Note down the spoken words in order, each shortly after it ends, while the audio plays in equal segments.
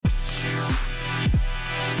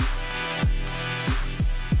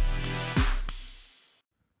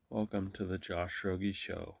welcome to the Josh Rogge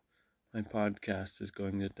Show. My podcast is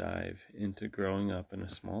going to dive into growing up in a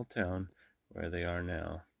small town where they are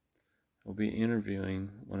now. I'll be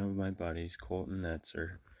interviewing one of my buddies, Colton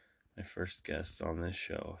Netzer, my first guest on this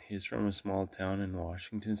show. He's from a small town in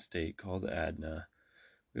Washington State called Adna.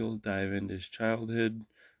 We will dive into his childhood,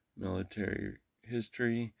 military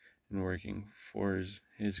history, and working for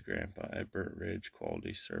his grandpa at Burt Ridge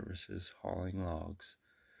Quality Services hauling logs.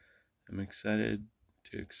 I'm excited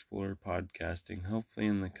to explore podcasting. Hopefully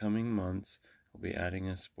in the coming months, I'll be adding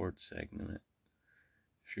a sports segment.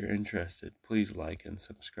 If you're interested, please like and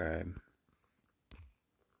subscribe.